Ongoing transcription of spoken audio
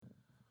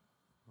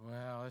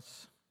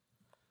That's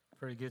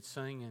pretty good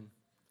singing.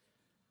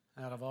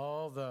 Out of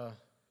all the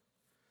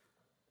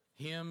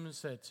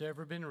hymns that's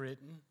ever been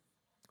written,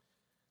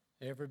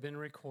 ever been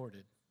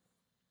recorded,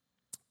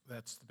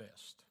 that's the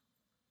best.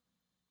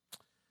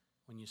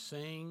 When you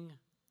sing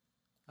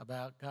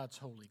about God's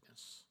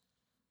holiness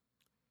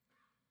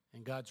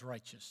and God's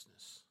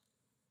righteousness,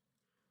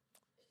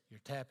 you're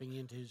tapping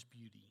into His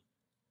beauty.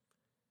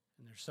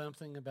 And there's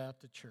something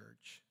about the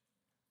church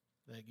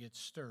that gets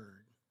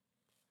stirred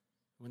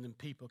when the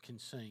people can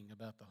sing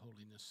about the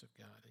holiness of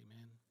God.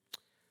 Amen.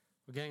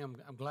 Well, gang,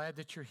 I'm glad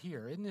that you're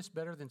here. Isn't this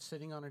better than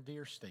sitting on a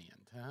deer stand,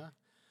 huh?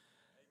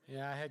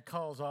 Yeah, I had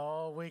calls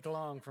all week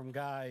long from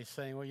guys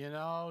saying, well, you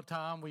know,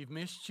 Tom, we've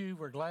missed you.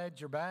 We're glad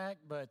you're back.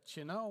 But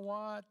you know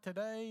what?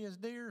 Today is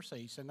deer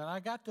season. And I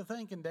got to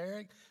thinking,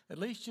 Derek, at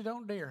least you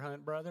don't deer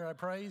hunt, brother. I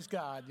praise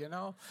God, you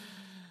know.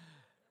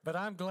 But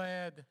I'm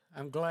glad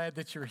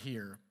that you're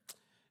here.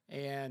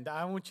 And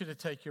I want you to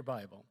take your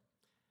Bible.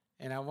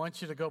 And I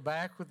want you to go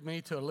back with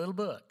me to a little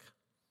book,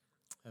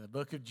 the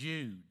book of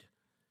Jude.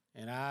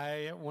 And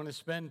I want to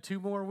spend 2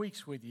 more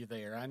weeks with you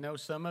there. I know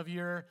some of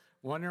you are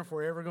wondering if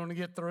we're ever going to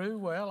get through.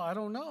 Well, I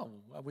don't know.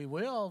 We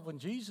will when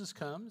Jesus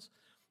comes.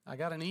 I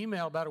got an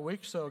email about a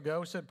week or so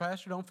ago, said,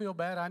 Pastor, don't feel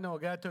bad. I know a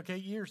guy took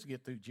 8 years to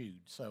get through Jude.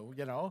 So,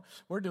 you know,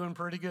 we're doing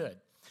pretty good.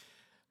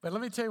 But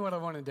let me tell you what I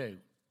want to do.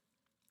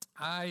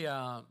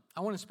 I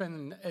want to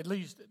spend at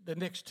least the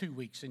next 2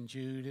 weeks in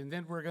Jude, and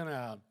then we're going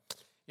to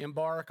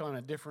embark on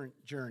a different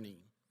journey.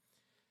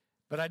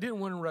 But I didn't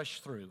want to rush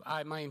through.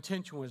 My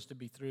intention was to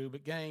be through,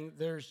 but gang,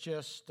 there's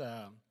just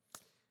the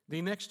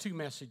next 2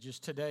 messages,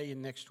 today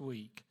and next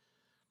week,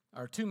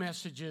 are 2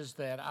 messages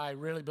that I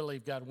really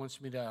believe God wants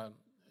me to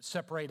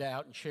separate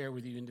out and share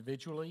with you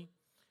individually.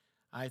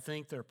 I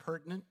think they're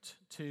pertinent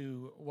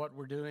to what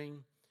we're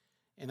doing,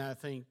 and I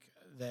think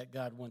that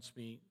God wants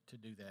me to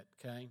do that,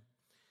 okay?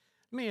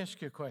 Let me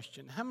ask you a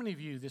question. How many of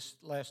you this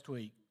last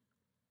week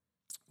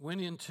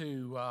went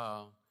into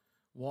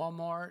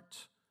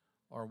Walmart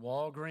or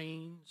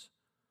Walgreens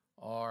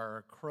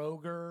or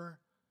Kroger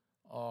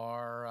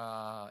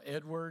or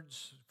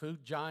Edwards,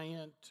 Food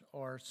Giant,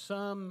 or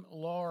some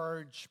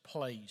large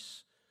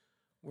place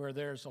where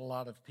there's a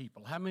lot of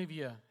people? How many of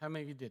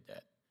you did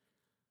that?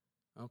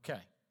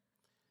 Okay.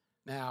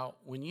 Now,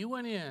 when you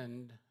went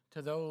in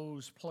to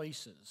those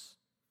places,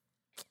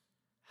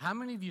 how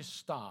many of you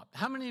stopped?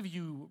 How many of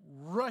you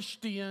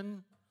rushed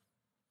in,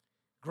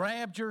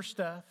 grabbed your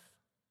stuff,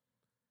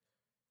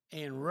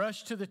 and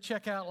rushed to the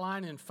checkout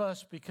line and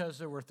fussed because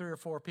there were 3 or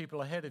 4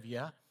 people ahead of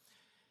you,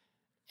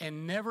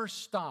 and never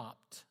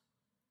stopped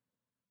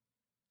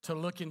to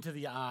look into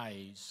the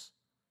eyes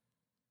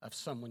of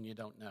someone you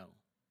don't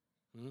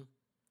know?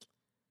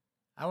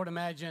 I would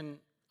imagine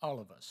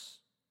all of us.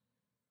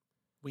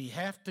 We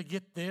have to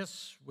get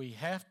this, we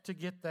have to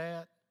get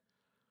that,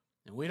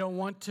 and we don't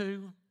want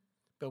to,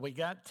 but we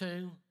got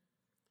to,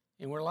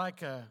 and we're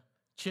like a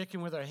chicken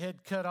with our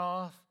head cut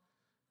off.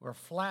 We're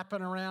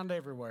flapping around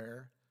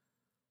everywhere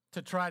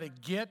to try to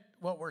get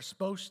what we're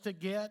supposed to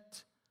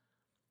get,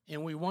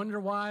 and we wonder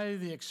why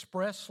the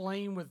express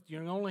lane with you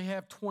only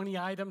have 20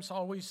 items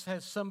always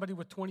has somebody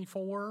with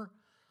 24,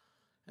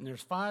 and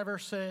there's 5 or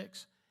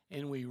 6,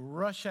 and we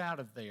rush out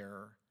of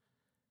there,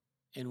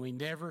 and we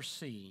never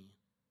see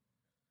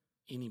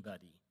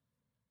anybody.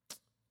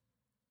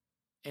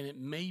 And it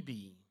may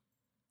be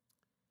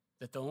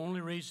that the only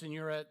reason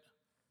you're at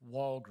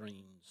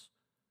Walgreens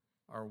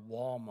or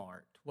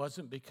Walmart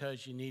wasn't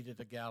because you needed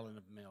a gallon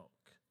of milk.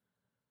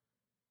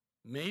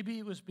 Maybe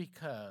it was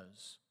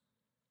because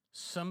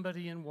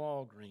somebody in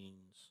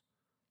Walgreens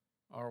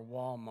or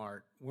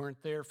Walmart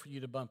weren't there for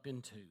you to bump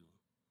into,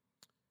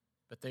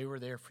 but they were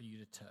there for you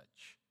to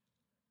touch.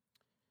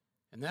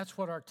 And that's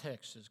what our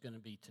text is going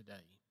to be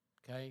today,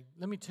 okay?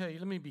 Let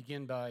me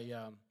begin by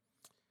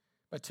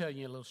telling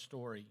you a little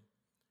story.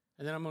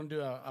 And then I'm going to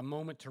do a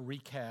moment to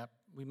recap.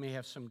 We may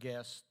have some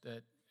guests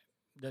that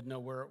doesn't know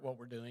what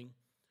we're doing.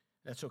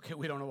 That's okay.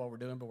 We don't know what we're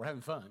doing, but we're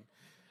having fun.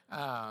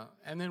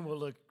 And then we'll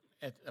look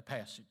at a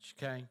passage,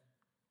 okay?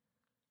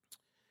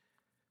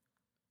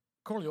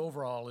 Corley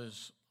Overall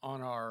is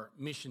on our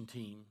mission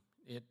team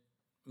at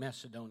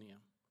Macedonia.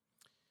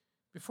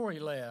 Before he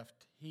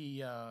left,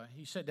 he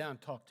sat down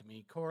and talked to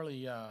me.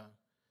 Corley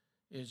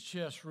is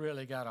just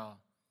really got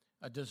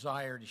a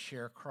desire to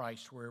share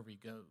Christ wherever he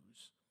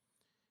goes.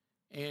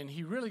 And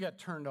he really got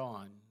turned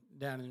on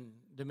down in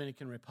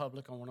Dominican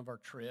Republic on one of our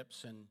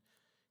trips. And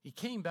he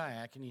came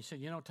back and he said,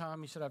 you know,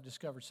 Tom, he said, I've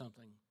discovered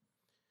something.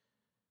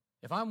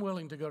 If I'm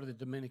willing to go to the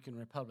Dominican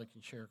Republic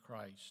and share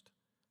Christ,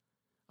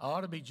 I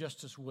ought to be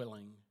just as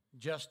willing,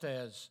 just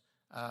as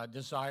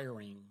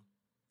desiring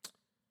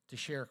to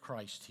share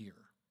Christ here.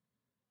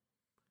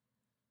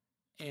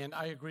 And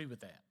I agree with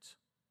that.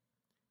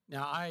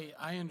 Now,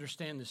 I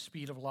understand the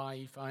speed of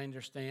life. I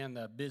understand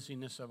the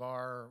busyness of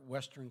our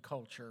Western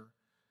culture.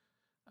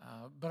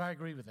 But I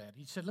agree with that.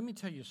 He said, let me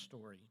tell you a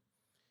story.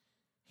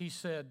 He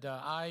said,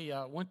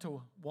 I went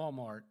to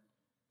Walmart,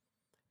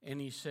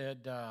 and he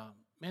said,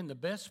 man, the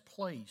best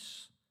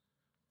place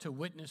to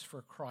witness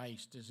for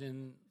Christ is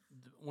in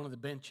one of the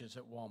benches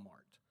at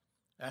Walmart.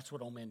 That's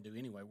what old men do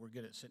anyway. We're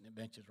good at sitting at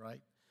benches,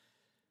 right?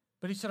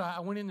 But he said, I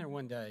went in there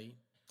one day,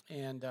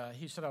 and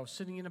he said, I was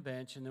sitting in a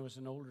bench, and there was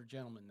an older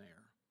gentleman there.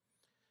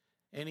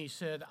 And he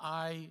said,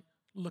 I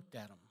looked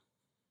at him.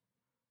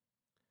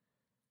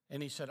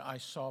 And he said, I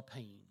saw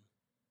pain.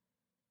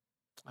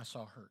 I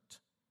saw hurt.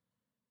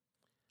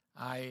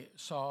 I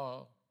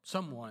saw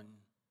someone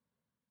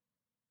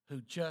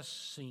who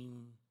just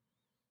seemed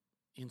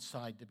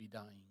inside to be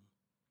dying.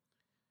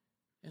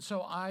 And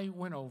so I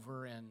went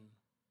over and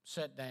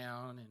sat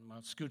down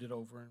and scooted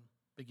over and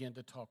began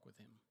to talk with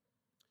him.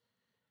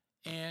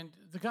 And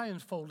the guy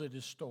unfolded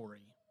his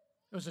story.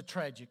 It was a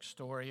tragic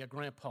story, a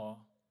grandpa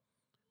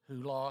who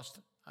lost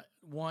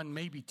one,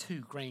 maybe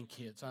two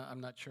grandkids. I'm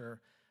not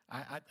sure.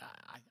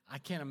 I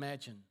can't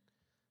imagine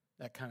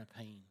that kind of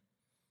pain.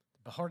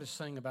 The hardest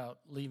thing about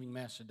leaving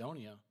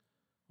Macedonia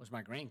was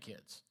my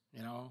grandkids.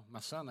 You know, my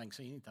son I can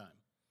see anytime.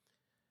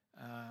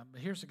 But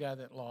here's a guy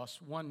that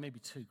lost one, maybe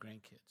two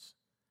grandkids,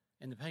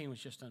 and the pain was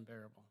just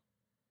unbearable.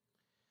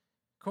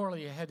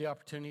 Corley had the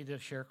opportunity to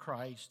share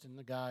Christ, and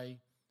the guy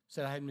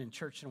said, I hadn't been in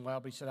church in a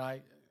while, but he said,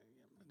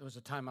 there was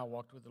a time I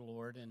walked with the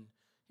Lord, and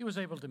he was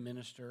able to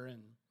minister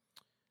and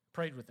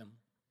prayed with him.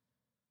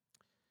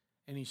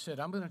 And he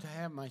said, I'm going to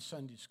have my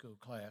Sunday school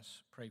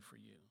class pray for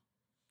you.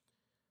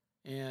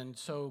 And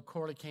so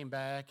Corley came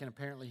back, and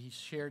apparently he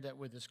shared that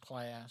with his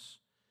class.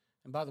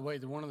 And by the way,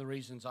 one of the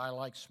reasons I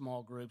like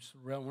small groups,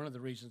 one of the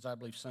reasons I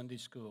believe Sunday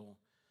school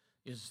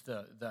is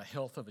the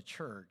health of a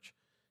church,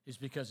 is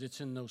because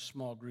it's in those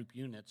small group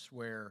units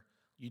where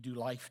you do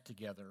life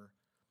together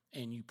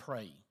and you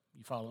pray.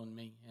 You following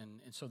me?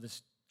 And so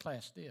this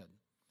class did.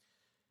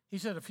 He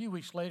said a few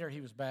weeks later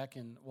he was back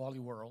in Wally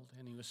World,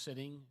 and he was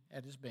sitting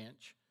at his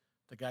bench.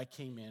 The guy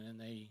came in, and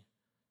they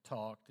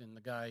talked, and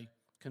the guy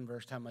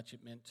conversed how much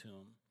it meant to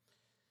him.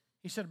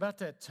 He said about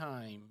that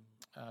time,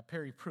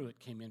 Perry Pruitt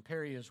came in.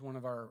 Perry is one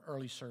of our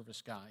early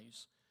service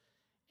guys,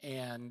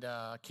 and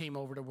came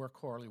over to where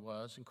Corley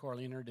was, and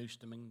Corley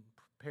introduced him, and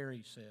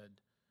Perry said,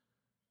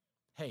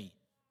 hey,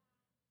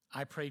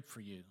 I prayed for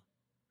you.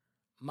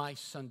 My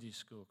Sunday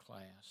school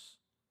class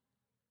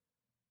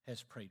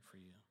has prayed for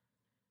you.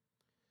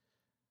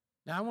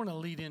 Now, I want to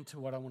lead into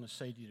what I want to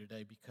say to you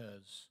today,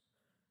 because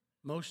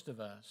most of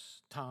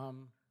us,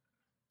 Tom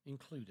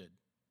included,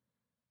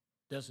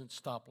 doesn't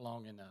stop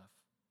long enough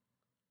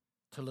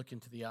to look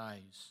into the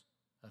eyes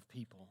of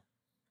people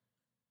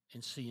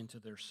and see into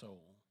their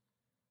soul.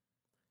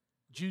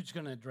 Jude's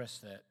going to address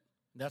that.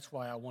 That's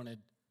why I wanted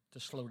to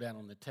slow down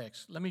on the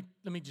text. Let me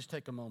just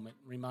take a moment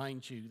and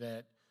remind you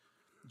that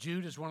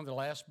Jude is one of the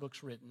last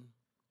books written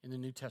in the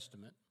New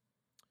Testament.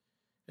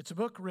 It's a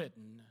book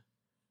written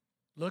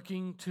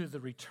looking to the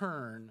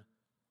return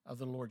of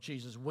the Lord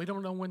Jesus. We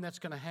don't know when that's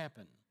going to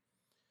happen.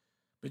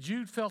 But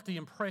Jude felt the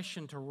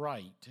impression to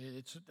write.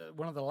 It's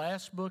one of the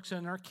last books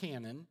in our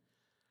canon,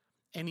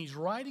 and he's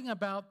writing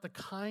about the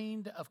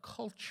kind of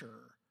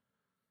culture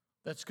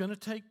that's going to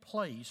take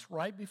place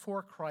right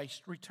before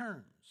Christ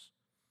returns.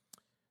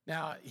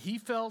 Now, he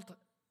felt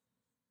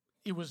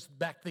it was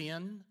back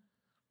then.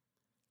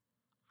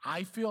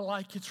 I feel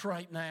like it's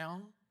right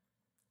now.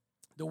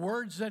 The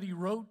words that he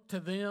wrote to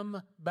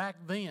them back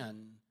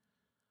then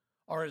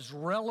are as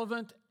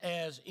relevant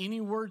as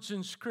any words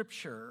in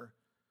Scripture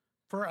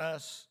for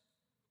us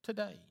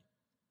today.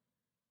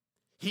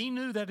 He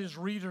knew that his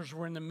readers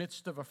were in the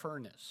midst of a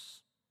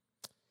furnace.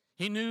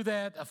 He knew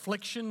that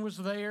affliction was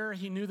there.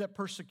 He knew that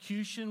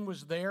persecution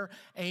was there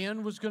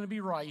and was going to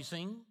be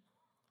rising.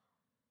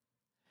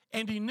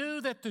 And he knew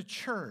that the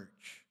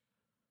church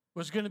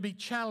was going to be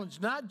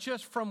challenged, not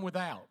just from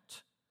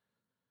without,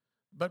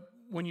 but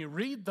when you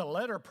read the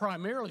letter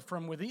primarily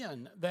from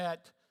within,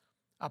 that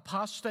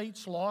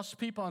apostates, lost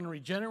people,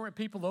 unregenerate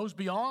people, those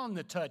beyond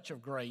the touch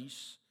of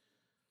grace,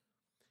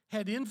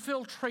 had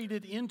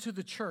infiltrated into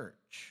the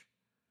church,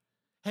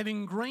 had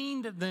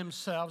ingrained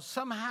themselves.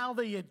 Somehow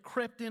they had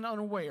crept in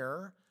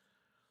unaware.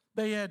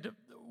 They had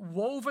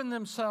woven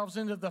themselves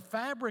into the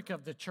fabric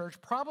of the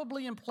church,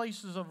 probably in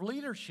places of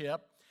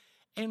leadership,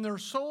 and their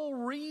sole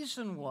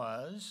reason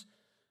was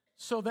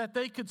so that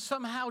they could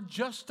somehow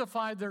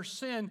justify their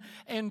sin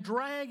and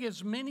drag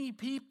as many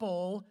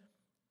people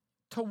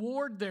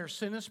toward their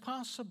sin as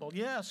possible.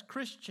 Yes,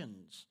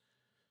 Christians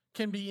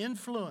can be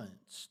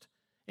influenced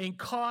and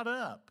caught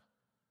up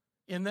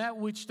in that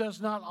which does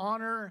not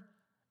honor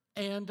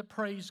and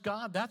praise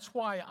God. That's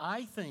why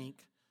I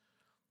think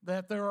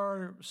that there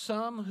are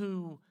some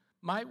who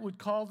would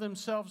call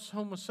themselves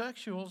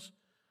homosexuals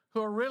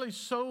who are really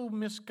so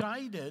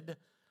misguided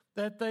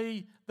that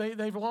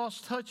they've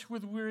lost touch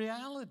with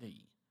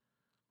reality.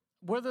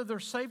 Whether they're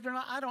saved or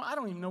not, I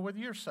don't even know whether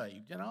you're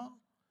saved, you know.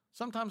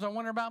 Sometimes I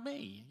wonder about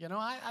me, you know.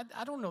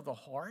 I don't know the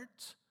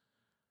heart.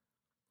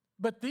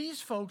 But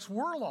these folks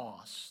were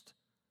lost,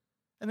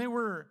 and they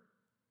were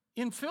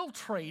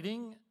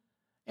infiltrating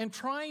and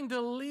trying to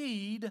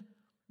lead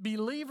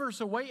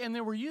believers away, and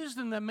they were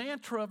using the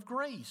mantra of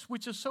grace,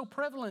 which is so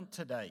prevalent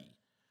today.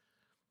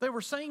 They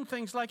were saying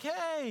things like,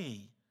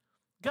 hey,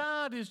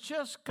 God is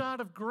just God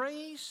of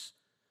grace,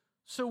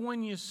 So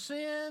when you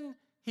sin,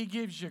 he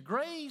gives you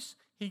grace.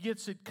 He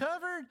gets it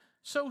covered.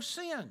 So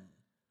sin.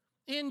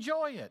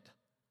 Enjoy it.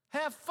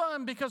 Have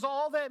fun, because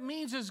all that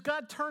means is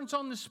God turns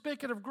on the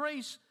spigot of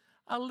grace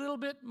a little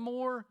bit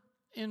more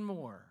and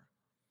more.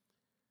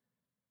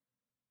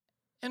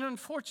 And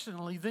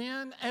unfortunately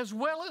then, as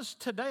well as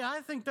today, I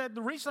think that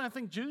the reason I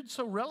think Jude's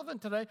so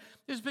relevant today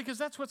is because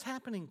that's what's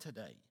happening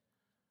today.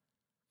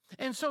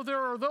 And so there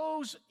are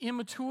those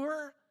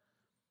immature,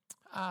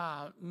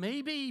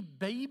 maybe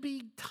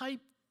baby-type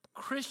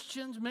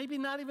Christians, maybe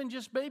not even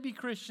just baby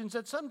Christians,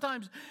 that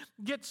sometimes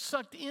get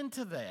sucked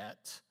into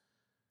that,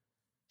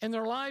 and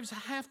their lives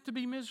have to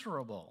be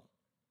miserable.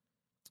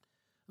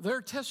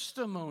 Their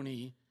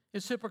testimony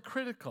is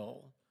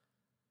hypocritical,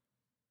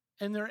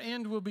 and their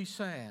end will be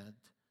sad.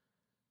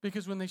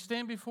 Because when they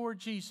stand before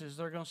Jesus,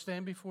 they're going to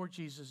stand before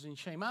Jesus in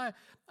shame.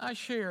 I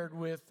shared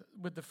with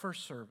the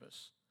first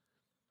service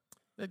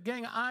that,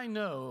 gang, I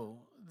know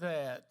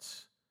that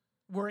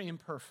we're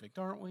imperfect,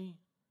 aren't we?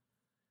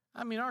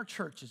 I mean, our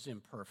church is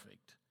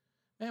imperfect.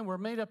 Man, we're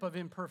made up of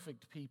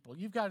imperfect people.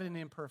 You've got an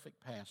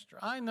imperfect pastor.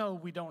 I know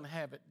we don't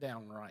have it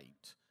down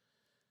right.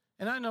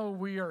 And I know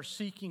we are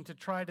seeking to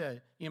try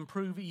to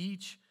improve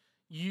each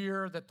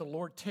year that the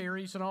Lord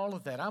tarries and all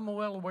of that. I'm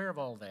well aware of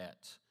all that.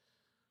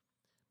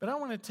 But I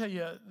want to tell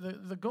you,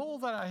 the goal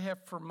that I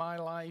have for my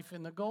life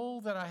and the goal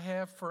that I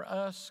have for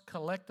us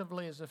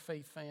collectively as a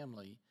faith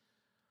family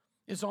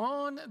is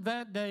on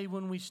that day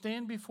when we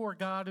stand before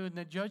God in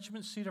the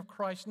judgment seat of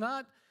Christ,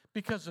 not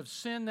because of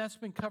sin that's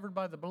been covered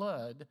by the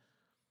blood,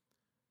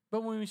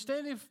 but when we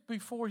stand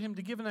before Him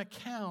to give an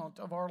account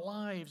of our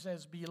lives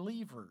as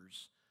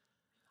believers.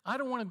 I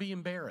don't want to be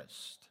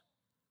embarrassed.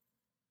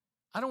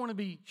 I don't want to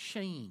be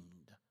shamed.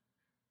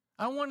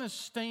 I want to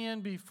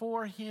stand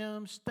before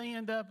Him,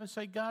 stand up and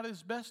say, God,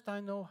 as best I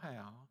know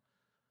how,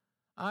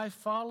 I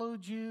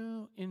followed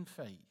you in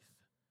faith.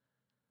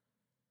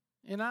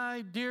 And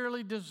I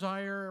dearly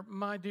desire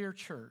my dear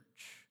church,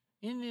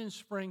 Indian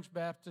Springs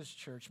Baptist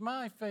Church,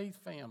 my faith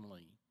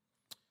family,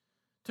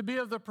 to be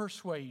of the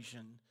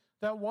persuasion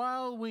that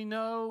while we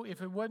know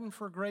if it wasn't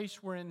for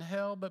grace we're in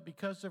hell, but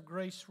because of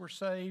grace we're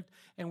saved,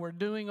 and we're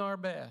doing our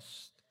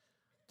best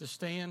to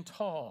stand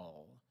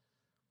tall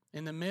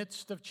in the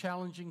midst of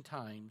challenging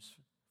times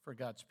for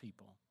God's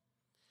people.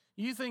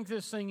 You think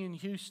this thing in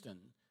Houston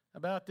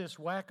about this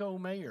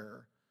wacko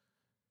mayor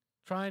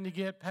trying to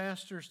get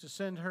pastors to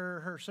send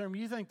her sermon,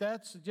 you think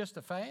that's just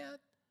a fad?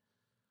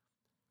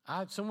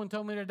 Someone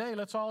told me today,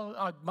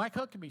 Mike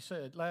Huckabee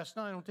said last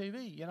night on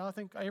TV, I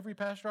think every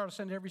pastor ought to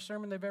send every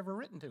sermon they've ever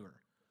written to her.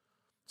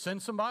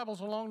 Send some Bibles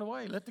along the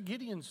way. Let the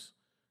Gideons,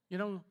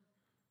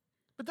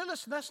 But then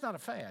listen, that's not a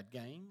fad,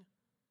 gang.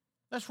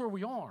 That's where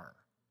we are.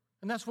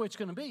 And that's the way it's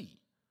going to be.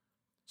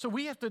 So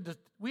we have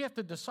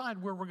to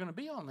decide where we're going to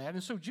be on that.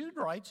 And so Jude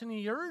writes, and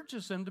he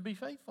urges them to be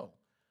faithful.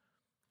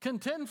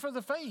 Contend for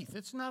the faith.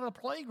 It's not a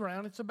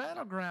playground. It's a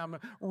battleground.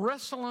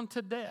 Wrestle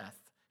unto death.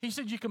 He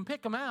said you can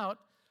pick them out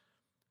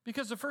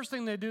because the first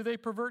thing they do, they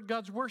pervert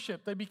God's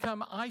worship. They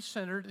become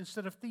I-centered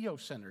instead of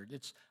theo-centered.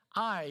 It's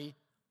I,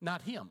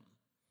 not Him.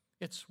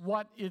 It's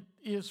what it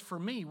is for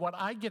me, what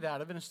I get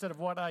out of it instead of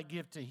what I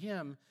give to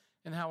Him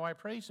and how I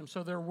praise Him.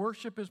 So their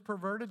worship is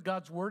perverted.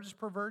 God's word is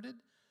perverted.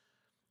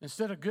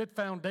 Instead of good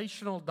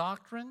foundational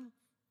doctrine,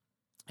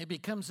 it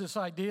becomes this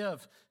idea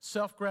of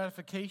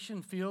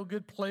self-gratification,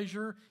 feel-good,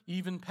 pleasure,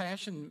 even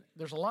passion.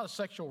 There's a lot of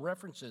sexual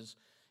references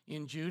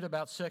in Jude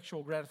about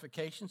sexual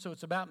gratification. So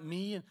it's about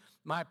me and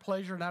my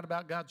pleasure, not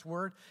about God's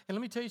word. And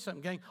let me tell you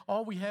something, gang.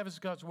 All we have is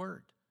God's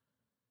word,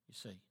 you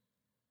see.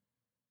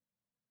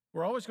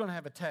 We're always going to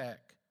have attack.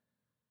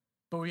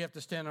 But we have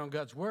to stand on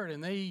God's word,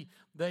 and they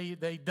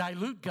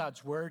dilute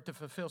God's word to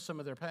fulfill some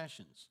of their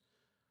passions.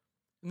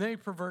 And they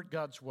pervert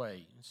God's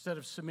way. Instead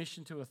of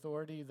submission to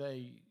authority,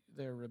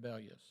 they're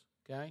rebellious,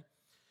 okay?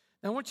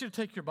 Now, I want you to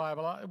take your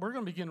Bible. We're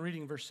going to begin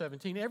reading verse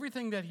 17.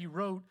 Everything that he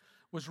wrote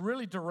was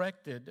really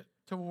directed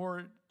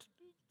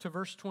to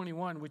verse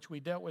 21, which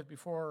we dealt with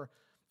before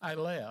I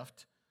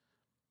left.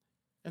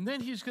 And then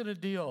he's going to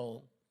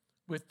deal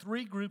with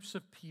three groups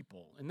of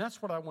people, and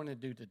that's what I want to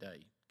do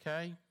today,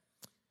 okay?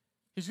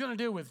 He's going to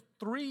deal with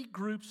three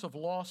groups of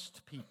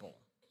lost people.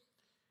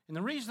 And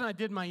the reason I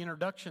did my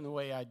introduction the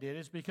way I did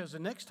is because the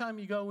next time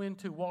you go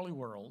into Wally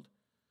World,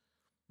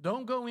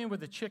 don't go in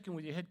with a chicken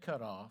with your head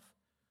cut off,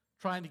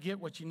 trying to get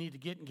what you need to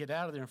get and get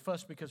out of there and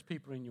fuss because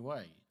people are in your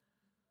way.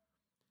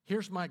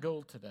 Here's my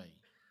goal today,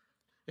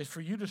 is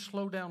for you to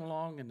slow down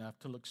long enough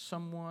to look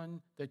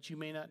someone that you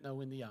may not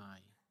know in the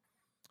eye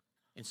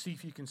and see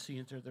if you can see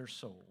into their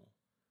soul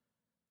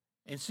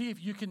and see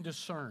if you can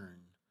discern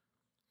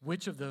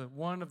which of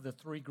one of the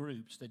three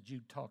groups that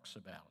Jude talks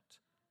about,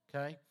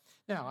 okay?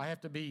 Now, I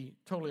have to be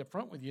totally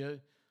upfront with you.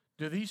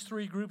 Do these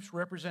three groups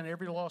represent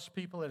every lost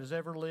people that has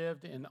ever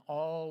lived in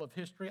all of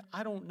history?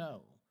 I don't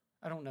know.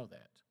 I don't know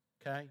that,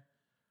 okay?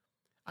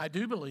 I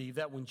do believe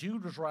that when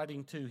Jude was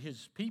writing to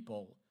his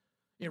people,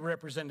 it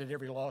represented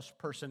every lost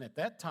person at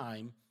that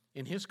time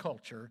in his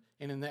culture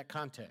and in that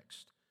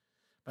context.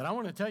 But I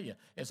want to tell you,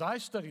 as I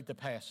studied the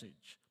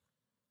passage,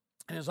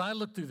 And as I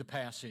looked through the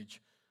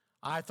passage,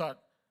 I thought,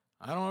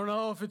 I don't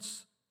know if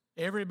it's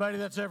everybody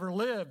that's ever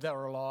lived that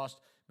were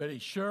lost, but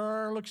it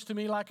sure looks to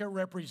me like it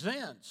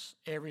represents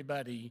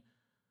everybody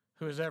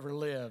who has ever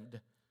lived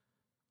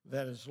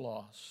that is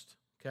lost,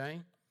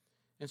 okay?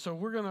 And so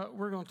we're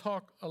gonna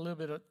talk a little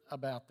bit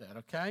about that,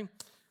 okay?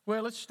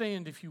 Well, let's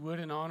stand, if you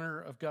would, in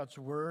honor of God's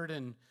word.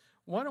 And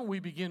why don't we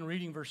begin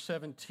reading verse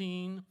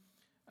 17?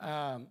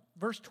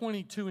 Verse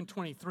 22 and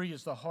 23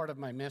 is the heart of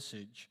my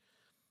message.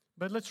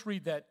 But let's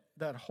read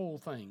that whole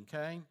thing,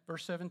 okay?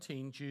 Verse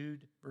 17,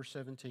 Jude, verse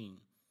 17.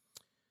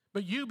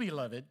 But you,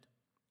 beloved,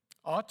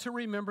 ought to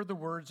remember the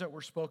words that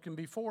were spoken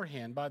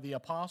beforehand by the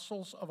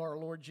apostles of our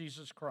Lord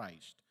Jesus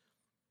Christ,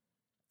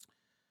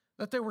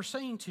 that they were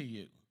saying to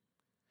you,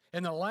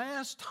 in the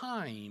last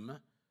time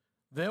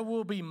there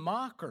will be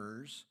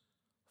mockers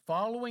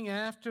following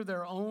after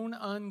their own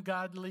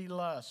ungodly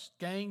lust.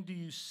 Gang, do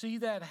you see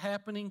that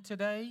happening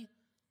today?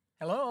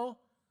 Hello?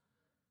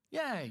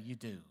 Yeah, you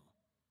do.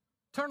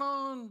 Turn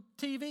on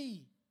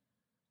TV.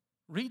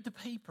 Read the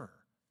paper.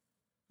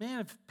 Man,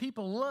 if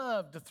people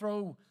love to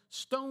throw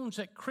stones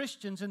at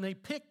Christians and they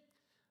pick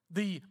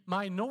the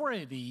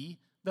minority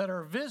that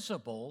are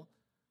visible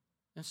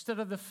instead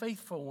of the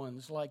faithful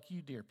ones like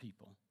you, dear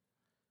people.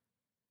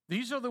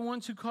 These are the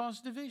ones who cause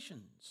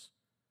divisions.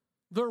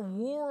 They're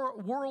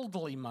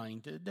worldly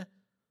minded,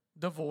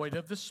 devoid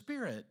of the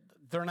Spirit.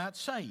 They're not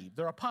saved.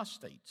 They're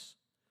apostates.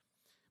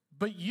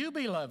 But you,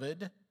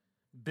 beloved,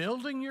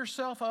 building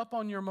yourself up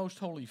on your most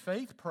holy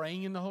faith,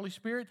 praying in the Holy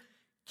Spirit,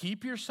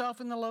 keep yourself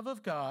in the love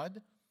of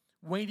God,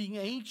 waiting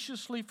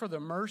anxiously for the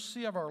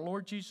mercy of our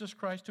Lord Jesus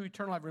Christ to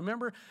eternal life.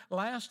 Remember,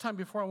 last time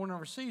before I went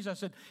overseas, I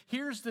said,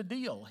 here's the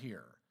deal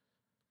here.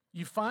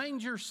 You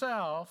find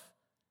yourself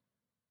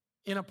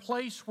in a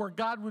place where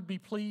God would be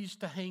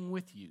pleased to hang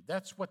with you.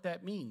 That's what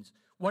that means.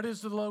 What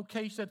is the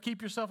location that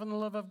keep yourself in the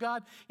love of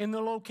God? In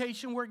the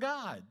location where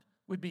God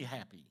would be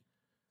happy.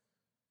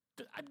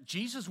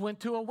 Jesus went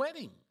to a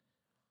wedding.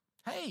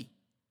 Hey,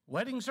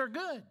 weddings are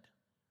good.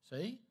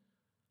 See?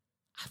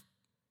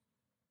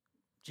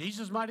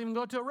 Jesus might even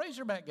go to a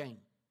Razorback game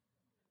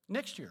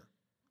next year.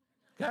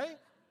 Okay?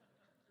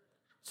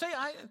 See,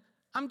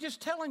 I'm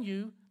just telling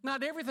you,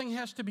 not everything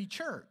has to be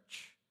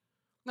church.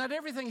 Not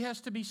everything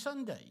has to be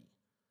Sunday.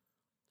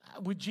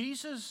 Would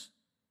Jesus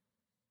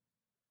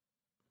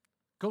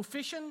go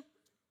fishing?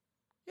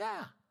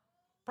 Yeah,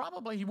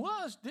 probably he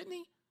was, didn't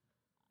he?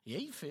 He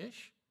ate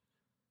fish.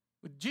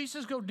 Would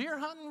Jesus go deer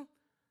hunting?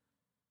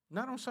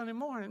 Not on Sunday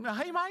morning.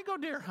 He might go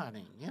deer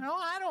hunting.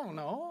 I don't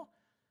know.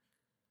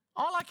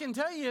 All I can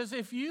tell you is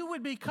if you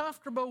would be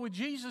comfortable with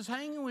Jesus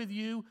hanging with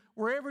you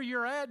wherever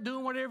you're at,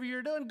 doing whatever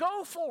you're doing,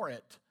 go for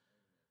it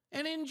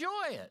and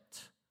enjoy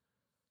it.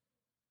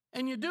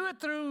 And you do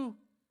it through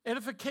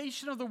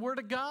edification of the Word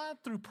of God,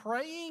 through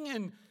praying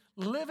and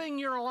living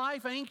your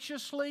life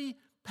anxiously,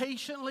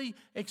 patiently,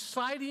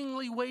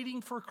 excitingly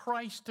waiting for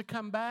Christ to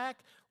come back.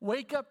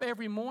 Wake up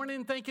every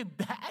morning thinking,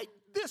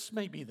 this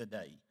may be the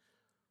day.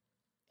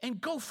 And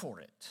go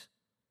for it.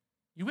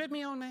 You with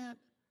me on that?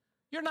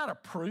 You're not a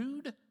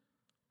prude.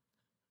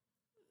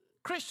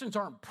 Christians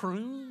aren't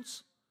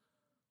prunes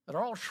that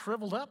are all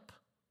shriveled up.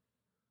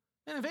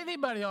 And if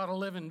anybody ought to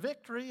live in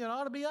victory, it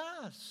ought to be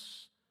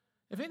us.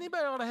 If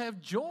anybody ought to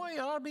have joy, it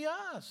ought to be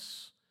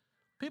us.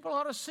 People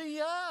ought to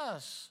see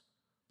us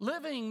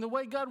living the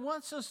way God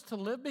wants us to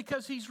live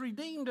because He's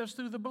redeemed us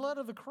through the blood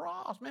of the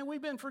cross. Man,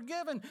 we've been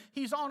forgiven.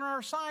 He's on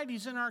our side.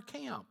 He's in our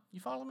camp. You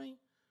follow me?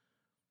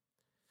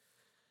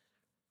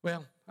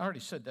 Well, I already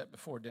said that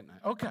before, didn't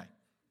I? Okay.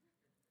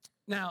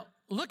 Now,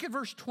 look at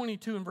verse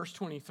 22 and verse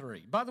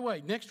 23. By the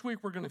way, next week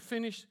we're going to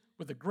finish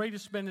with the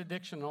greatest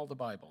benediction in all the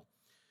Bible.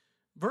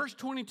 Verse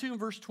 22 and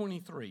verse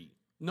 23.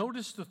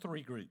 Notice the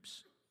three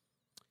groups.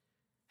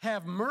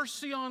 Have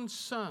mercy on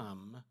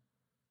some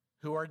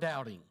who are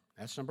doubting.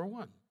 That's number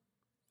one.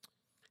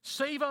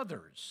 Save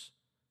others,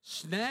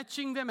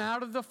 snatching them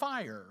out of the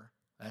fire.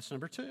 That's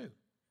number two.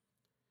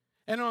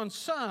 And on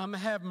some,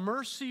 have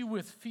mercy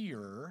with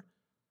fear.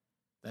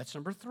 That's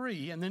number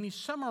three. And then he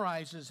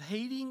summarizes,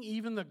 hating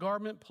even the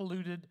garment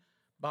polluted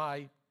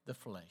by the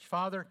flesh.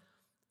 Father,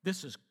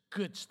 this is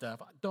good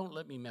stuff. Don't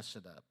let me mess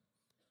it up.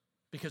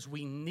 Because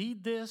we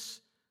need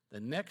this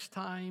the next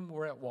time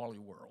we're at Wally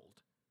World.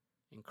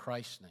 In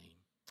Christ's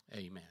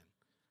name, amen.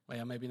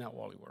 Well, maybe not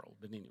Wally World,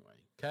 but anyway.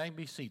 Okay,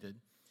 be seated.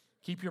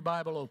 Keep your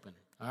Bible open,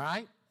 all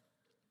right?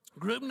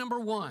 Group number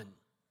one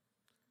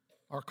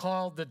are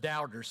called the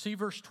doubters. See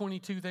verse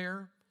 22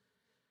 there?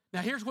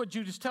 Now, here's what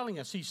Jude is telling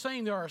us. He's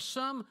saying there are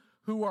some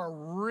who are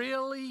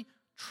really,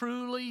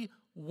 truly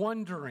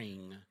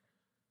wondering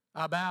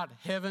about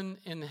heaven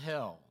and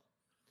hell.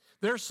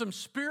 There's some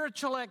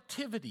spiritual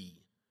activity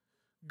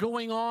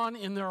going on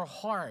in their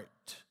heart.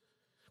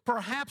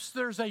 Perhaps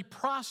there's a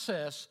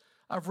process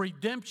of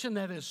redemption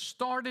that has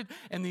started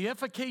and the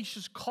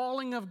efficacious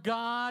calling of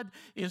God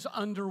is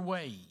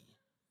underway.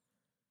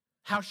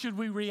 How should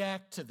we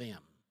react to them?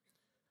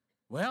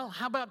 Well,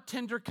 how about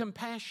tender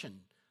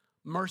compassion?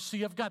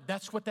 Mercy of God.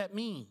 That's what that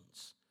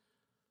means.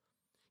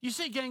 You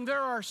see, gang,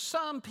 there are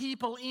some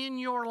people in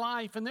your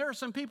life, and there are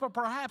some people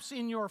perhaps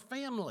in your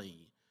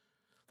family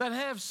that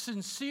have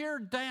sincere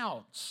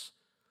doubts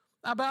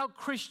about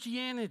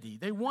Christianity.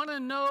 They want to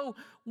know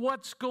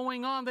what's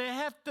going on.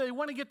 They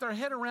want to get their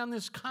head around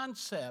this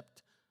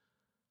concept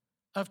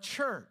of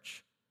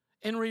church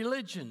and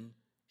religion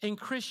and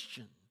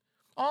Christian.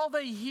 All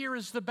they hear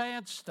is the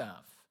bad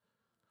stuff.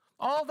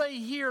 All they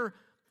hear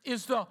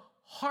is the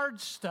hard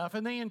stuff,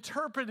 and they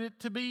interpret it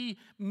to be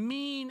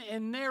mean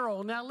and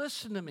narrow. Now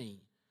listen to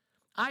me.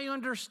 I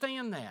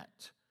understand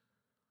that.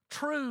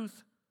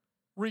 Truth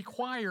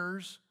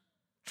requires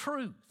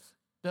truth,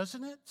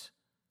 doesn't it?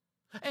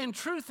 And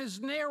truth is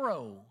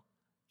narrow,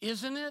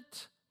 isn't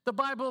it? The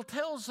Bible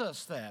tells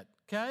us that,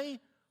 okay?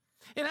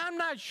 And I'm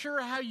not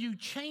sure how you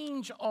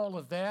change all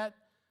of that,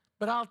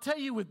 but I'll tell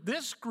you, with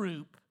this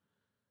group,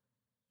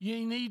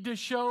 you need to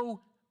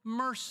show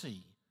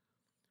mercy,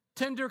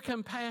 tender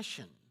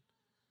compassion.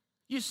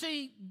 You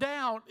see,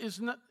 doubt is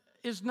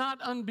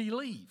not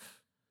unbelief.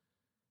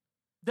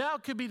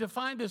 Doubt could be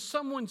defined as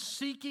someone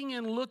seeking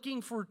and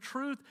looking for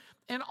truth.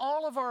 And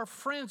all of our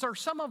friends, or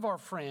some of our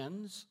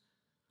friends,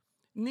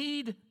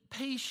 need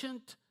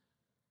patient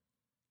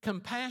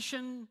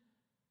compassion.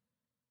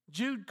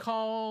 Jude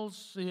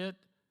calls it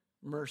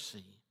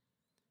mercy.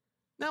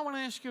 Now I want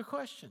to ask you a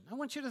question. I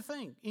want you to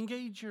think.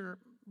 Engage your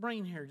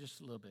brain here just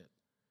a little bit.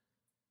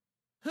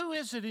 Who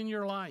is it in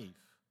your life?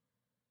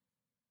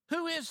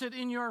 Who is it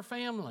in your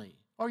family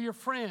or your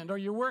friend or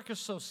your work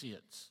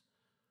associates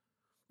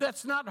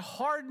that's not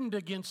hardened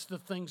against the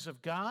things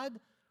of God,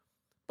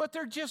 but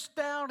they're just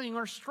doubting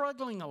or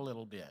struggling a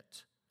little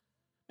bit?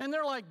 And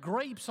they're like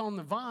grapes on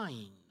the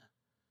vine.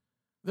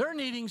 They're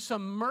needing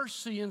some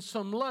mercy and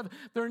some love.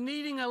 They're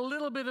needing a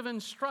little bit of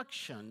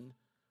instruction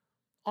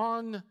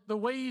on the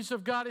ways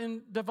of God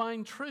in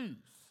divine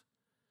truth.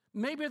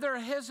 Maybe they're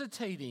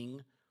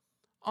hesitating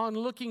on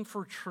looking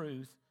for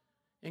truth,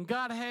 and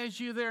God has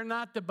you there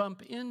not to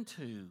bump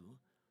into,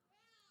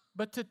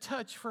 but to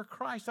touch for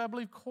Christ. I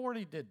believe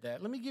Cordy did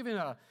that. Let me give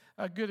you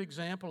a good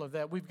example of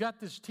that. We've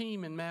got this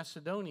team in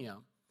Macedonia.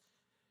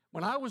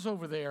 When I was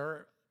over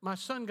there, my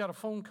son got a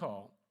phone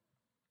call.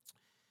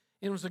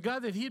 And it was a guy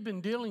that he'd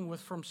been dealing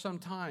with from some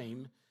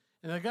time.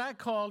 And the guy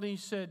called and he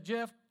said,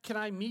 "Jeff, can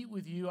I meet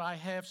with you? I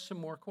have some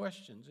more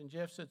questions." And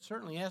Jeff said,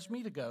 "Certainly." He asked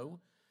me to go.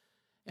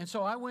 And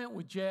so I went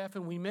with Jeff,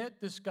 and we met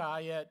this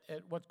guy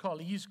at what's called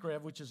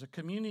Eastgrave, which is a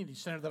community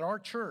center that our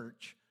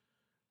church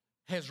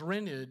has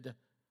rented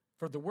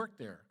for the work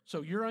there.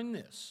 So you're in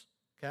this,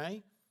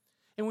 okay?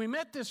 And we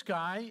met this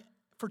guy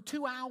for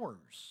 2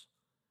 hours.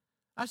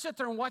 I sat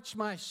there and watched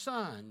my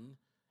son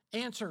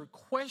answer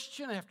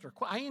question after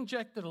question. I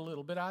injected a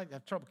little bit. I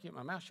have trouble keeping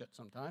my mouth shut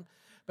sometimes.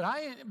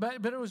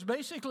 But it was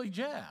basically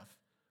Jeff.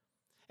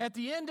 At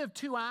the end of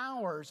 2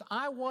 hours,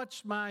 I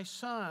watched my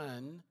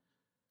son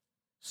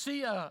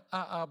see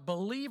a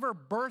believer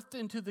birthed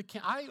into the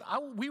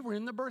kingdom. We were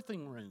in the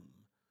birthing room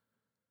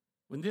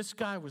when this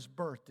guy was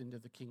birthed into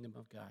the kingdom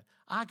of God.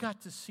 I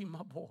got to see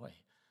my boy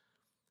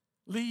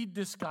lead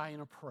this guy in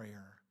a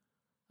prayer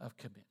of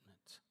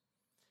commitment.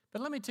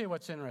 But let me tell you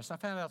what's interesting. I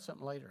found out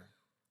something later.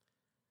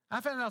 I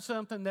found out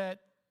something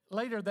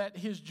later that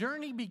his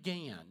journey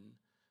began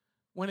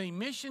when a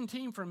mission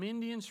team from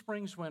Indian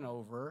Springs went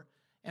over,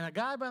 and a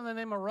guy by the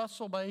name of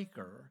Russell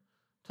Baker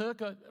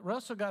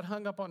Russell got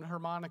hung up on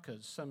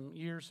harmonicas some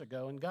years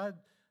ago, and God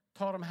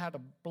taught him how to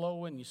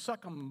blow, and you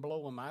suck them and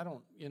blow them.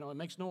 It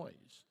makes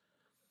noise.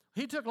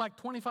 He took like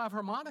 25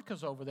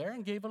 harmonicas over there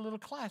and gave a little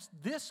class.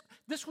 This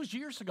was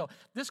years ago.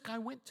 This guy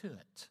went to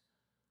it.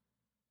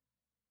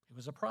 It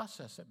was a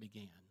process that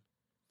began.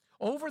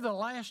 Over the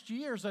last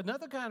years,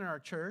 another guy in our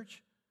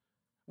church,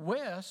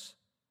 Wes,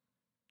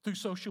 through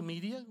social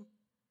media,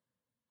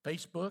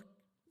 Facebook,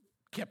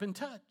 kept in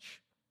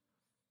touch.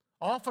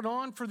 Off and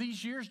on for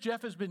these years,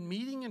 Jeff has been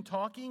meeting and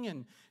talking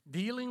and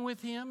dealing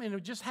with him, and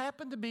it just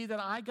happened to be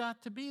that I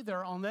got to be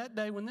there on that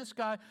day when this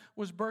guy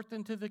was birthed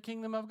into the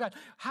kingdom of God.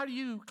 How do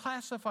you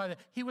classify that?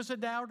 He was a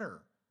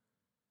doubter,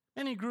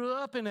 and he grew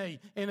up in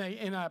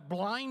a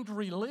blind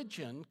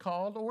religion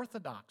called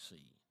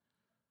orthodoxy.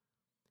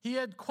 He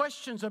had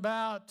questions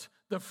about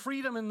the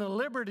freedom and the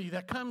liberty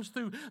that comes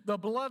through the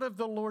blood of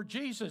the Lord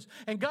Jesus.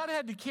 And God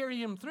had to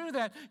carry him through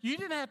that. You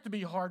didn't have to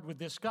be hard with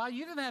this guy.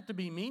 You didn't have to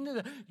be mean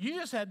to him. You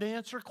just had to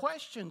answer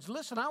questions.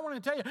 Listen, I want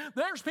to tell you,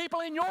 there's people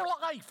in your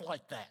life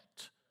like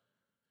that.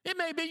 It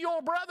may be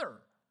your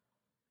brother.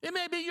 It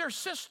may be your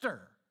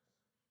sister.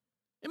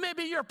 It may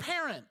be your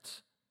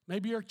parent.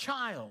 Maybe your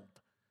child.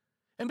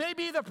 It may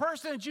be the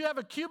person that you have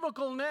a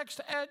cubicle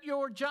next at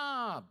your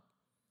job.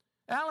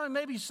 Alan,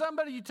 maybe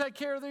somebody you take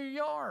care of their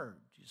yard,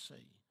 you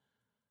see.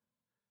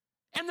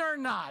 And they're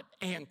not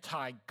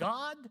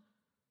anti-God.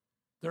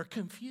 They're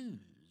confused.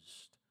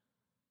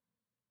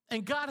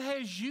 And God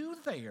has you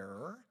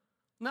there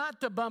not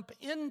to bump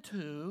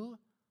into,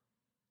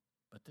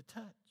 but to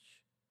touch.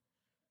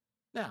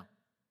 Now,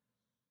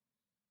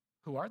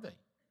 who are they?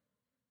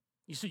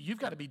 You see, you've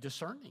got to be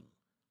discerning.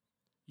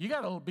 You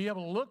got to be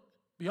able to look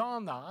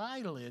beyond the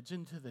eyelids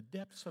into the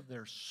depths of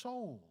their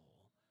soul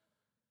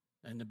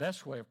And the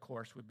best way, of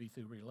course, would be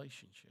through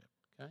relationship,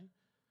 okay?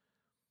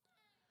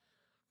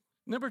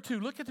 Number 2,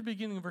 look at the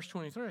beginning of verse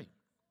 23.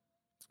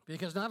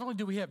 Because not only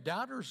do we have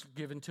doubters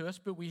given to us,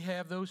 but we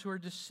have those who are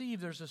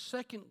deceived. There's a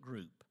second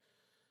group.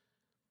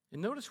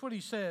 And notice what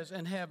he says,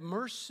 and have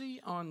mercy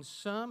on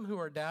some who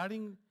are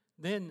doubting,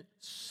 then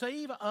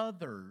save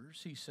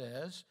others, he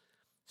says,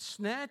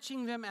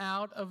 snatching them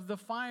out of the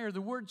fire.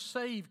 The word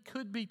save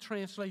could be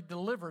translated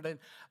delivered. And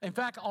in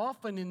fact,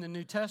 often in the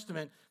New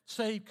Testament,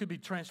 save could be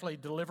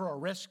translated deliver or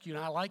rescue,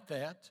 and I like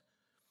that.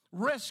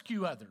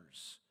 Rescue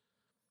others.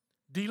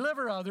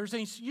 Deliver others.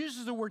 And he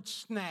uses the word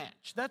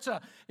snatch. That's an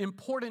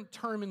important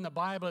term in the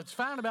Bible. It's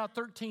found about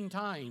 13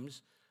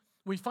 times.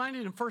 We find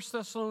it in 1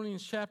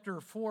 Thessalonians chapter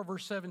 4,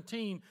 verse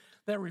 17,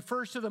 that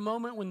refers to the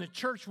moment when the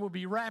church will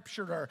be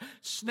raptured or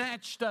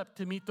snatched up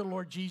to meet the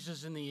Lord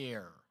Jesus in the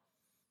air.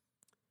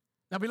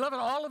 Now, beloved,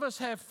 all of us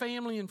have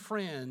family and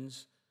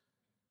friends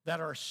that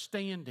are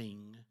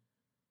standing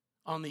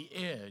on the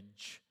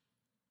edge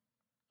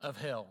of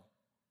hell.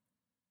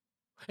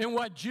 And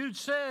what Jude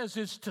says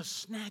is to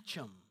snatch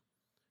them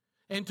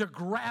and to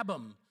grab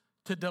them,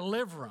 to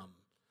deliver them.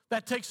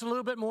 That takes a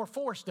little bit more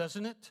force,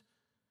 doesn't it?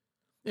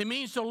 It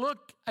means to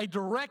look a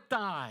direct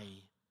eye,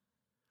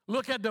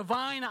 look a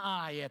divine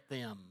eye at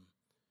them,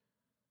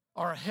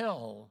 or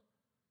hell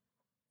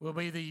will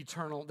be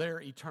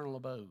their eternal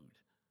abode.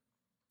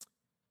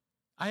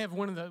 I have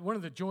one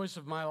of the joys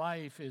of my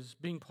life is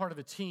being part of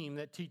a team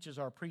that teaches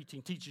your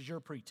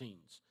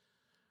preteens.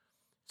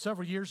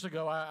 Several years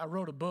ago, I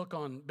wrote a book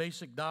on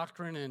basic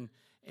doctrine,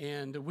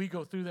 and we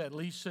go through that.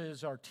 Lisa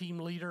is our team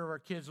leader of our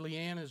kids.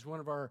 Leanne is one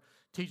of our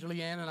teachers.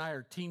 Leanne and I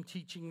are team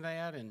teaching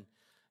that,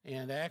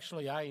 and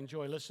actually I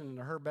enjoy listening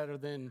to her better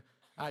than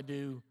I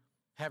do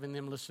having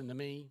them listen to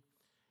me.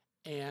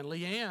 And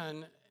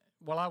Leanne,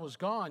 while I was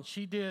gone,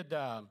 she did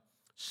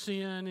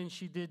sin and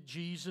she did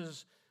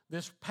Jesus.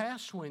 This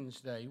past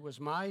Wednesday was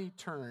my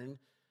turn,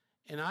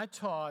 and I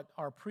taught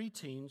our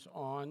preteens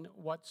on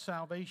what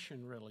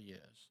salvation really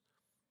is.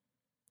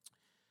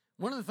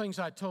 One of the things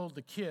I told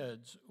the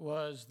kids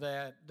was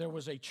that there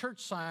was a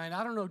church sign.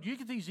 I don't know, do you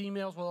get these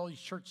emails with all these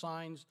church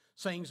signs,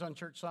 sayings on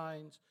church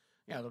signs?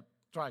 Yeah, they'll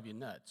drive you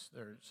nuts.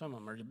 Some of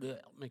them are bleh,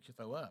 make you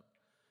throw up.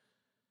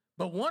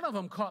 But one of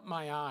them caught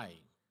my eye.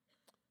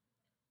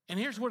 And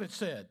here's what it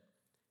said.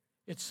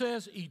 It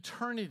says,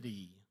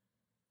 eternity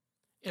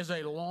is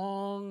a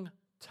long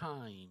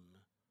time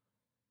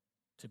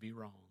to be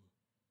wrong.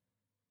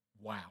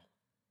 Wow.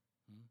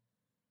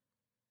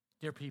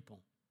 Dear people,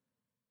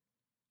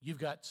 you've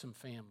got some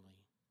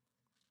family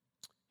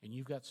and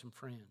you've got some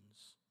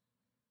friends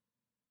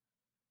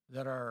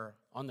that are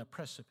on the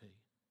precipice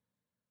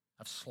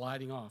of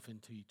sliding off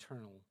into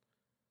eternal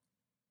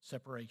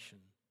separation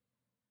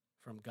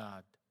from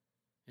God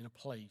in a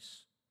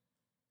place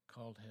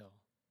called hell.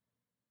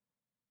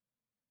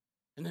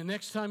 And the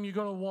next time you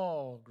go to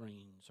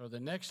Walgreens or the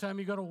next time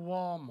you go to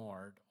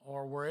Walmart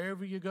or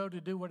wherever you go to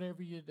do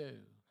whatever you do,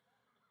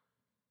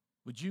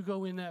 would you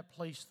go in that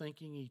place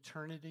thinking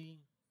eternity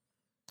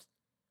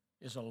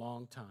is a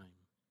long time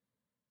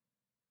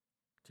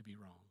to be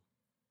wrong?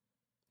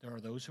 There are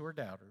those who are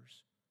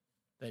doubters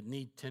that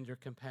need tender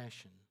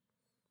compassion.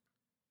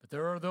 But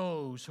there are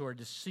those who are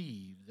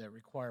deceived that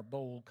require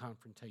bold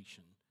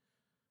confrontation.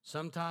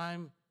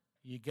 Sometime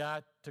you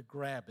got to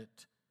grab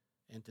it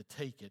and to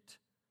take it.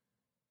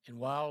 And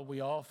while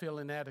we all feel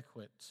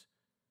inadequate,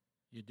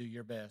 you do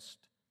your best.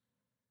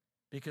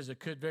 Because it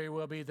could very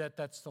well be that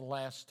that's the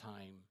last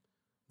time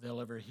they'll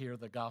ever hear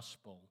the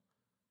gospel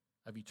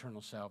of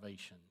eternal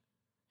salvation.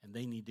 And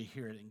they need to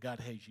hear it, and God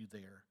has you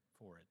there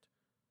for it.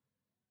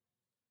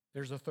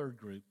 There's a third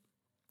group.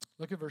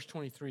 Look at verse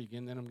 23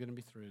 again, then I'm going to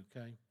be through,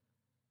 okay?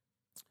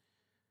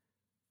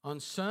 On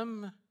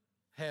some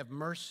have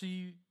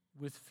mercy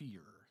with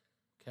fear,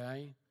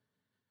 okay?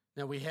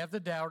 Now we have the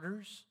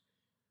doubters.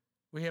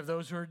 We have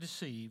those who are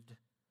deceived.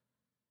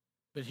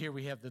 But here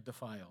we have the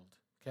defiled,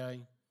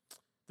 okay?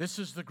 This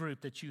is the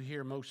group that you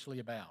hear mostly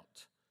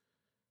about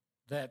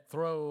that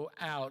throw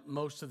out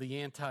most of the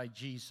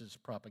anti-Jesus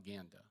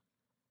propaganda.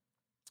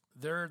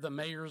 They're the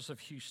mayors of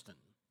Houston.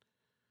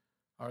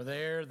 Or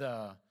they're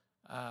the,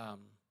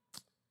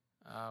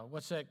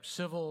 what's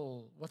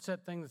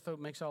that thing that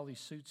makes all these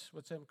suits?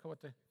 What's that called?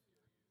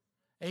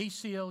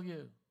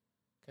 ACLU,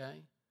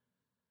 okay?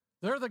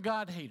 They're the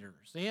God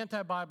haters, the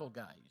anti-Bible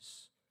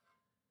guys.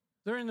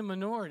 They're in the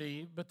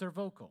minority, but they're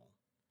vocal.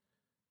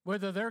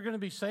 Whether they're going to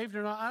be saved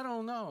or not, I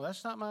don't know.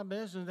 That's not my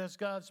business. That's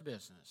God's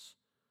business.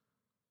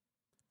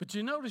 But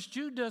you notice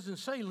Jude doesn't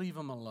say leave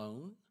them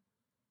alone.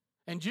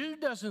 And Jude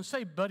doesn't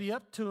say buddy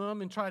up to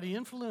them and try to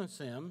influence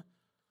them.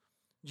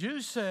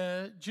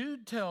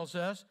 Jude tells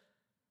us,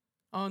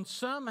 on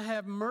some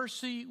have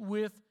mercy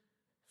with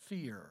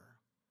fear.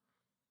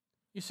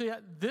 You see,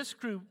 this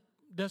group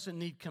doesn't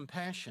need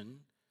compassion.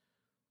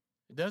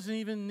 It doesn't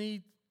even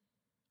need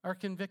our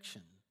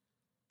conviction.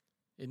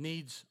 It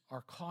needs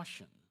our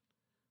caution.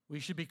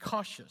 We should be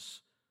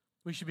cautious.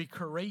 We should be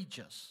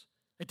courageous.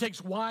 It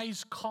takes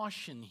wise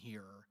caution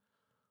here,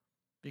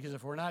 because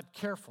if we're not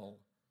careful,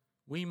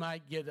 we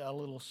might get a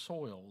little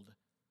soiled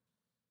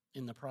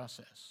in the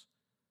process.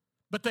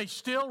 But they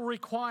still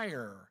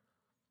require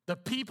the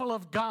people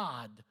of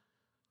God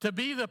to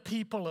be the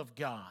people of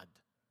God.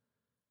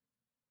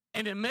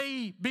 And it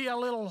may be a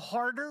little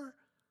harder,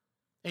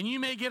 and you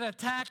may get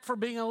attacked for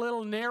being a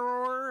little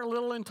narrower, a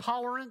little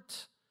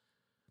intolerant.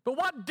 But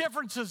what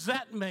difference does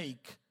that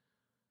make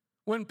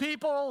when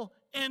people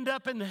end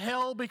up in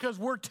hell because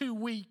we're too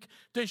weak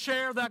to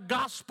share the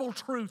gospel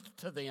truth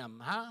to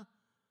them, huh?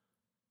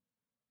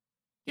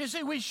 You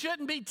see, we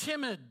shouldn't be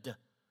timid.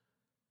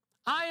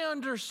 I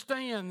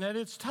understand that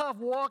it's tough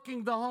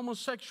walking the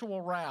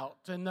homosexual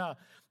route and the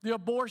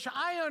abortion.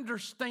 I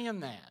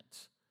understand that.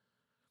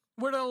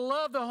 We're to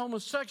love the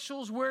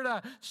homosexuals. We're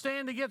to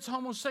stand against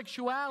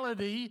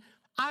homosexuality.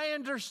 I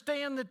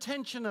understand the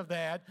tension of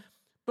that,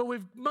 but we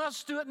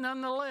must do it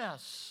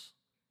nonetheless,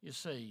 you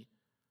see.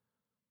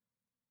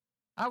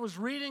 I was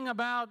reading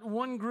about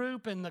one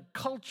group, and the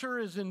culture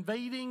is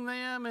invading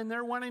them, and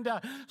they're wanting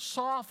to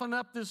soften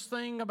up this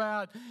thing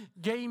about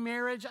gay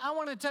marriage. I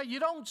want to tell you, you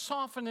don't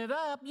soften it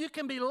up. You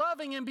can be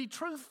loving and be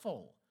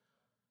truthful.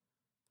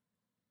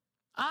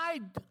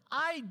 I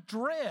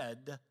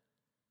dread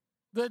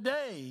the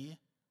day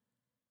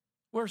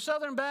where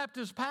Southern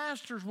Baptist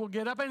pastors will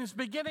get up, and it's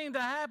beginning to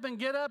happen,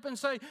 get up and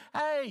say,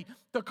 hey,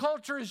 the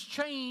culture has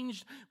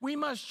changed. We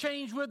must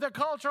change with the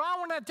culture. I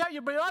want to tell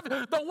you, beloved,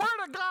 the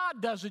Word of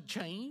God doesn't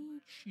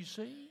change, you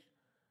see.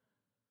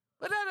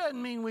 But that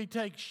doesn't mean we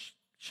take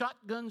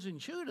shotguns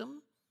and shoot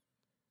them.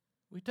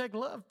 We take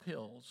love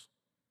pills.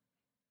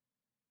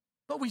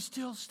 But we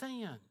still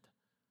stand.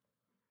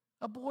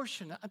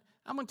 Abortion,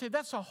 I'm going to tell you,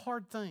 that's a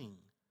hard thing.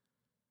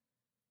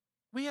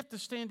 We have to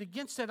stand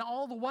against that,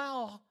 all the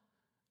while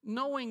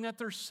knowing that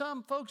there's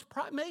some folks,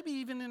 maybe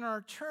even in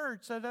our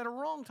church, that at a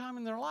wrong time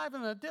in their life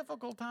and a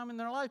difficult time in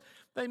their life,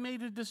 they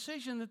made a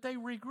decision that they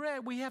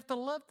regret. We have to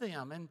love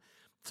them. And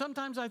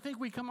sometimes I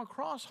think we come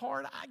across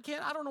hard.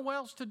 I don't know what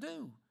else to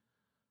do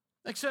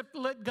except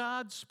let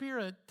God's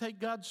Spirit take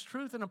God's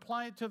truth and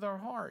apply it to their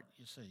heart,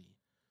 you see.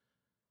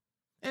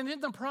 And in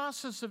the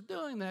process of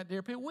doing that,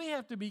 dear people, we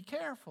have to be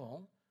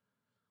careful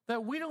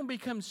that we don't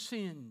become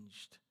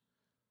singed,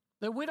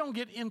 that we don't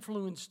get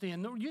influenced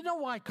in. You know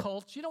why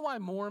cults, you know why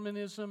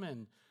Mormonism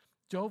and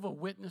Jehovah's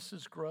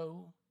Witnesses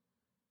grow?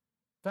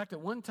 In fact,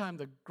 at one time,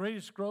 the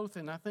greatest growth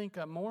in, I think,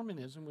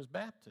 Mormonism was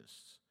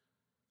Baptists.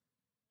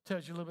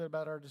 Tells you a little bit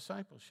about our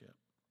discipleship.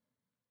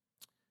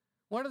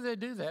 Why do they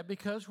do that?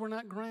 Because we're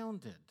not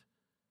grounded.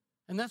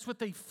 And that's what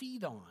they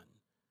feed on.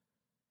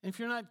 And if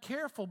you're not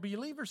careful,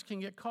 believers can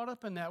get caught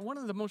up in that. One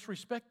of the most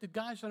respected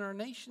guys in our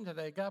nation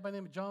today, a guy by the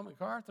name of John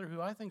MacArthur, who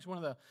I think is one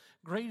of the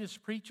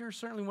greatest preachers,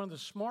 certainly one of the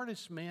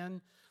smartest men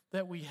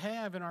that we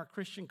have in our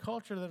Christian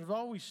culture that have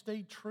always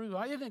stayed true.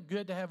 Isn't it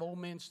good to have old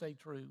men stay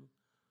true?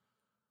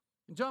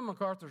 And John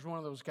MacArthur is one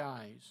of those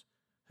guys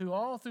who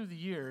all through the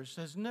years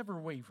has never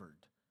wavered.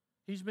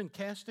 He's been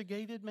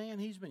castigated, man.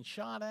 He's been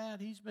shot at.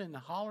 He's been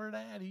hollered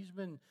at. He's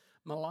been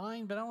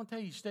maligned. But I want to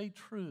tell you, he stayed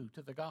true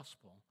to the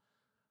gospel.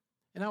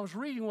 And I was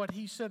reading what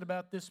he said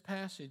about this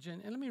passage,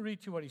 and let me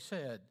read you what he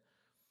said.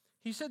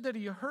 He said that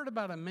he heard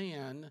about a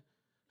man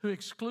who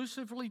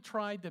exclusively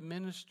tried to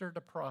minister to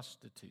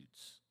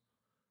prostitutes.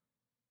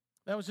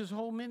 That was his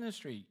whole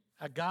ministry,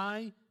 a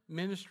guy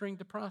ministering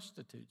to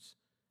prostitutes.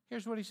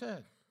 Here's what he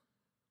said.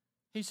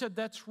 He said,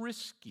 that's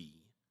risky.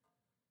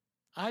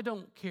 I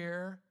don't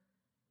care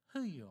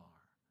who you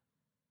are.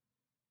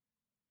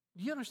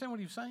 Do you understand what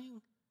he was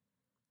saying?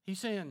 He's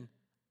saying,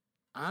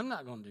 I'm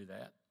not going to do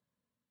that.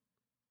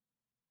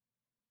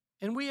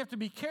 And we have to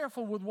be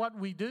careful with what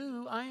we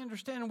do. I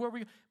understand where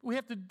we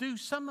have to do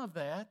some of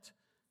that.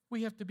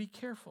 We have to be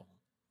careful.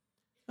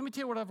 Let me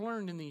tell you what I've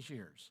learned in these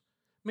years.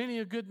 Many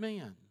a good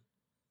man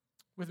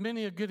with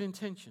many a good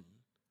intention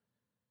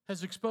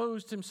has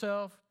exposed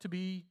himself to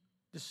be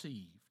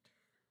deceived,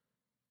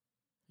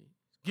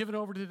 given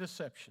over to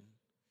deception,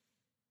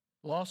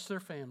 lost their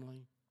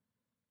family,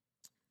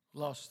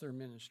 lost their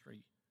ministry.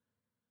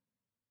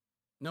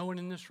 No one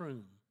in this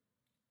room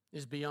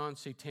is beyond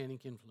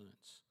satanic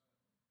influence.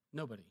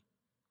 Nobody.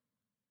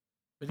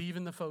 But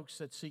even the folks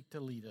that seek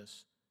to lead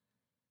us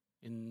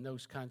in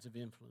those kinds of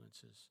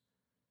influences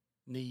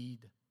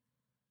need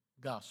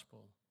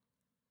gospel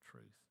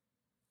truth.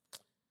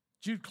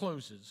 Jude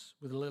closes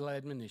with a little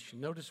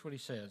admonition. Notice what he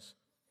says.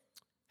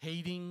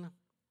 Hating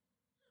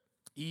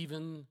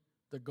even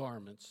the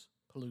garments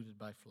polluted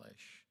by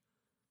flesh.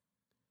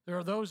 There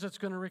are those that's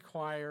going to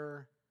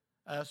require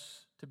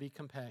us to be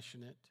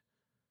compassionate.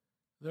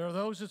 There are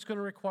those that's going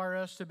to require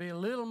us to be a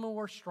little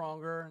more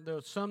stronger. There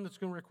are some that's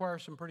going to require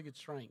some pretty good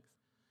strength.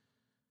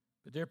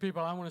 But dear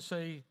people, I want to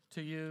say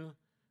to you,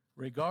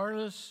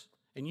 regardless,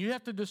 and you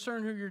have to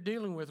discern who you're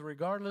dealing with,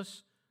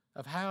 regardless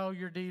of how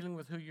you're dealing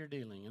with who you're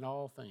dealing in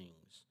all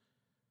things,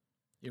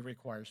 it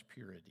requires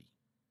purity.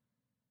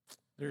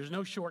 There's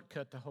no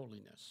shortcut to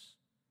holiness.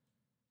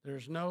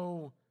 There's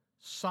no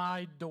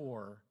side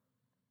door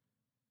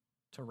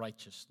to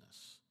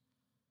righteousness.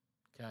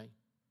 Okay?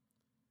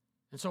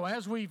 And so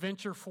as we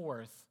venture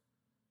forth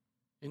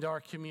into our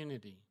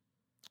community,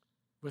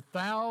 with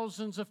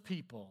thousands of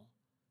people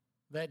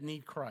that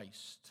need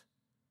Christ,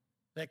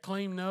 that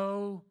claim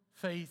no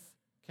faith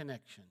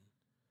connection.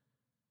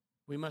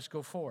 We must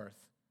go forth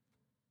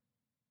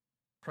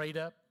prayed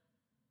up.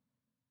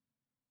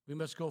 We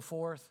must go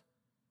forth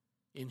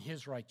in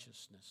His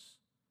righteousness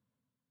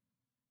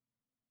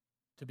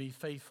to be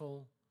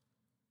faithful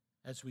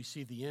as we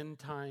see the end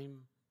time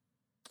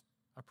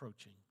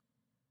approaching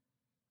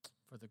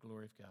for the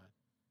glory of God.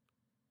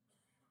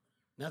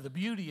 Now, the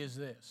beauty is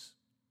this.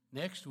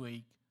 Next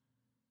week,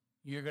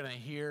 you're going to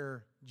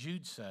hear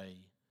Jude say,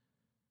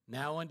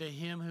 "Now unto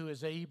Him who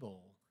is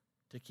able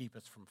to keep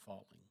us from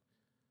falling."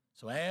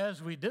 So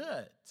as we do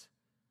it,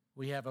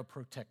 we have a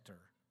protector.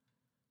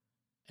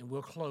 And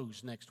we'll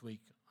close next week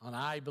on,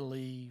 I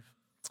believe,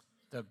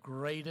 the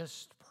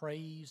greatest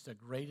praise, the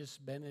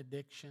greatest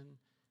benediction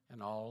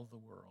in all the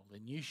world.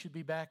 And you should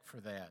be back for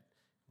that.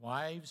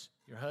 Wives,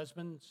 your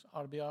husbands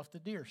ought to be off the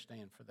deer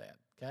stand for that,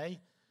 okay?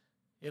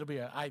 It'll be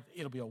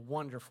a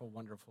wonderful,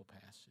 wonderful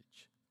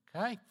passage,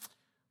 okay?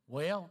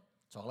 Well,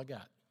 that's all I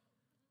got.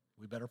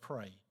 We better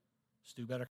pray. Stu better